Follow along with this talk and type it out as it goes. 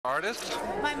Artist?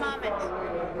 My mom is.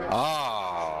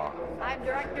 Oh. I'm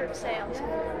director of sales.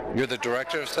 You're the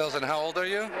director of sales, and how old are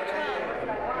you?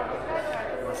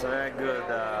 That's very good.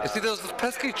 You see, those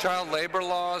pesky child labor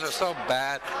laws are so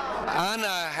bad. Anna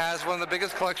has one of the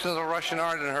biggest collections of Russian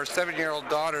art, and her 7-year-old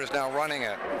daughter is now running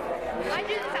it. I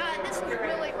just thought this is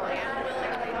really what I'm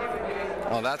willingly doing.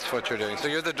 Oh, that's what you're doing. So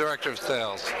you're the director of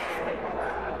sales.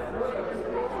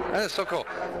 That is so cool.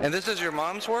 And this is your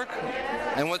mom's work?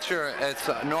 And what's your, it's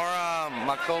Nora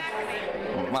Maccoby.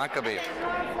 Nora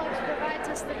provides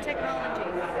us the technology.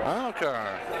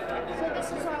 Okay. So this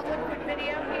is our liquid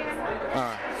video here. And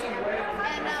a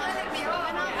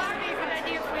good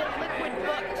idea if we had liquid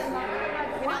books.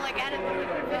 You know, like added the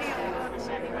liquid video and go to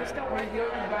setting. We're still working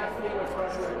on that.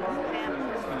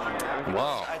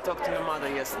 Wow. I talked to your mother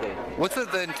yesterday. What's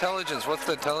the intelligence? What's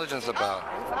the intelligence about?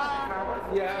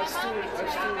 Yeah, My mom was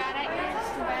talking about it.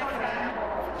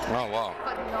 Oh, wow.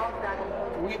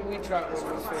 we travel.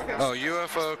 Oh,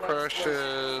 UFO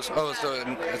crashes. Oh, so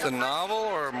it's a novel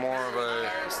or more of a...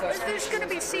 There's going to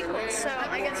be sequels, so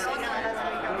I guess, you know.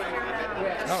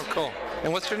 Oh, cool.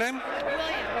 And what's your name?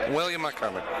 William. William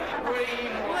Hathaway.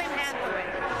 William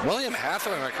Hathaway. William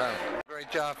Hathaway, great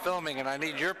job filming, and I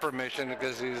need your permission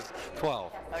because he's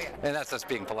 12. Okay. And that's us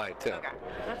being polite, too. Okay.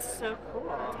 That's so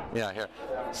cool. Yeah, here.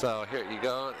 So here you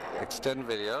go, extend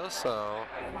video. So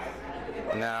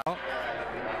now,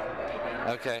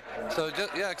 okay. So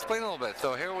just, yeah, explain a little bit.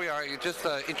 So here we are. You just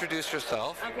introduce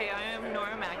yourself. Okay, I am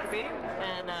Nora Maccoby,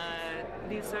 and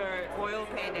these are oil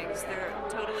paintings. They're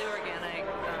totally organic,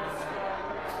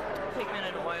 pigment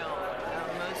and oil.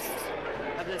 Most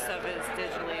of this stuff is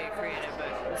digitally created, but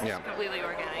this is completely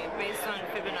organic, based on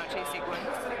Fibonacci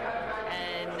sequence.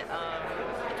 And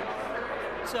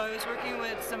so I was working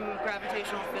with some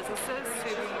gravitational physicists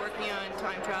who've been working on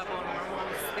time travel and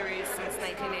wormholes theories since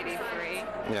 1983.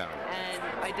 Yeah. And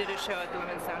I did a show at the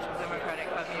Women's National Democratic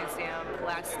Club Museum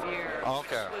last year.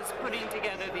 Okay. Which was putting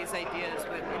together these ideas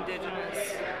with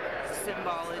indigenous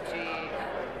symbology,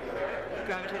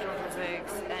 gravitational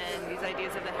physics, and these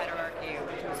ideas of the heterarchy,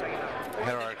 which was talking about.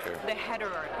 Hierarchy. The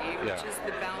heterarchy, which is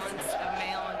the balance of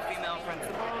male and female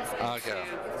principles into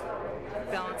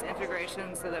balance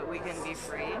integration so that we can be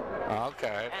free.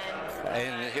 Okay.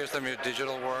 And here's some of your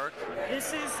digital work.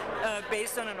 This is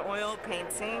based on an oil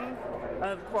painting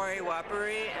of Kwari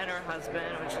Wapari and her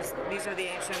husband, which is, these are the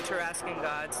ancient Tarascan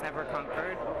gods never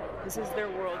conquered. This is their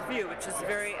worldview, which is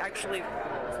actually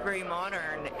very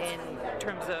modern in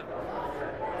terms of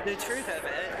the truth of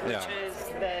it, which is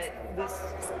that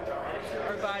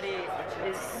our body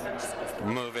is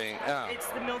moving. It's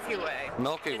the Milky Way.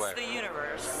 Milky Way. It's the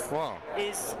universe. Wow.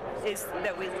 Is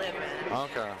that we live in.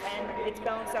 Okay. And it's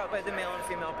balanced out by the male and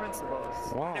female principles.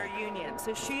 Wow. Their union.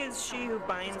 So she is she who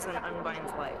binds and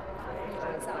unbinds life.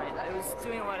 I was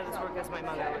doing a lot of this work as my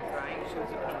mother was drawing. She was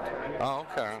a painter. Oh,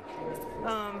 okay.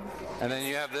 And then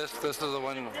you have this. This is the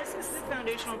one. This is the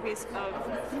foundational piece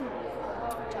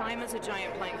of time as a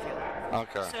giant playing field.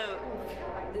 Okay. So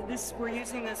we're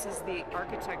using this as the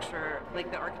architecture, like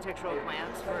the architectural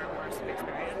plans for immersive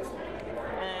experience.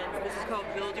 And this is called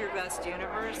Build Your Best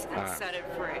Universe and Set It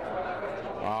Free.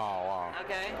 Oh, wow.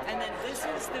 Okay? And then this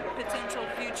is the potential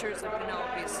futures of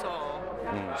Penelope's soul.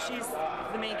 She's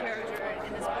the main character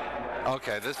in this book.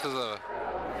 Okay, this is a...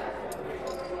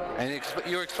 And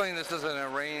you were explaining this is an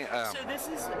array... So this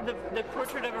is the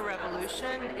portrait of a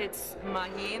revolution. It's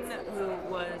Mahin, who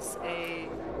was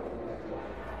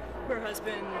her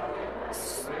husband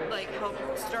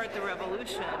helped start the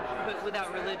revolution, but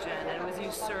without religion, and it was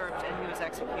usurped, and he was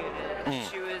executed. And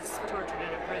she was tortured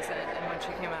in a prison, and when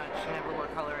she came out, she never wore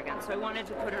color again. So I wanted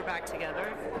to put her back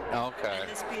together. Okay. And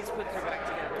this piece puts her back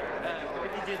together.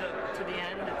 If you do to the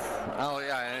end, it's... Oh,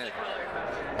 yeah.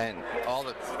 And all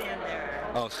the... Stand there.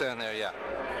 Oh, stand there, yeah.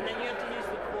 And then you have to use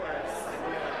the force.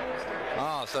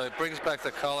 Oh, so it brings back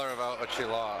the color about what she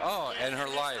lost. Oh, and her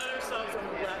life.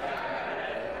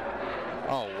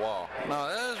 Oh, wow. No,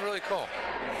 that is really cool.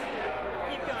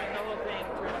 Keep going, the whole thing.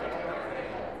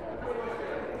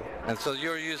 And so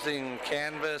you're using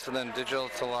canvas and then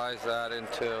digitalize that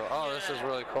into... Oh, this is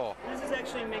really cool. This is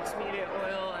actually mixed media,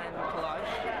 oil and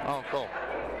collage. Oh, cool.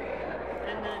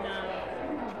 And then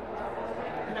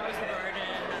that was the garden,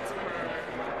 that's her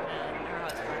and her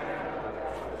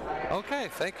husband. Okay,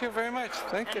 thank you very much.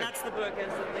 Thank you. And that's the book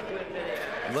as the liquid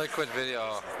video. Liquid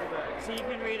video. So you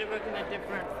can read a book in a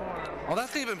different form. Oh,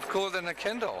 that's even cooler than a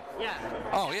Kindle. Yeah.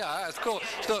 Oh yeah, that's cool.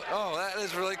 So, oh, that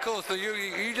is really cool. So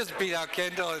you just beat out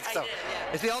Kindle and stuff. did,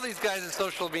 yeah. You see all these guys in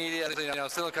social media,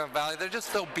 Silicon Valley, they're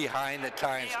just so behind at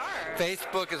times. They are.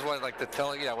 Facebook is what, like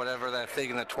whatever that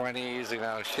thing in the 20s,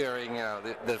 sharing,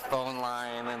 the phone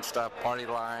line and stuff, party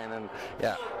line, and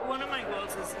yeah. One of my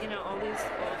goals is, all these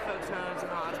old folks homes in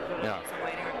the hospitals Yeah. and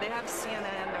waiting room, they have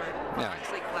CNN or Yeah.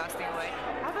 Fox blasting away.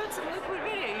 How about some liquid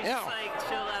video? You Yeah. just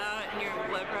chill out and your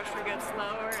blood pressure gets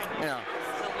lower and Yeah.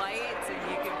 the lights and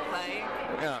you can play.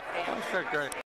 Yeah. That's great.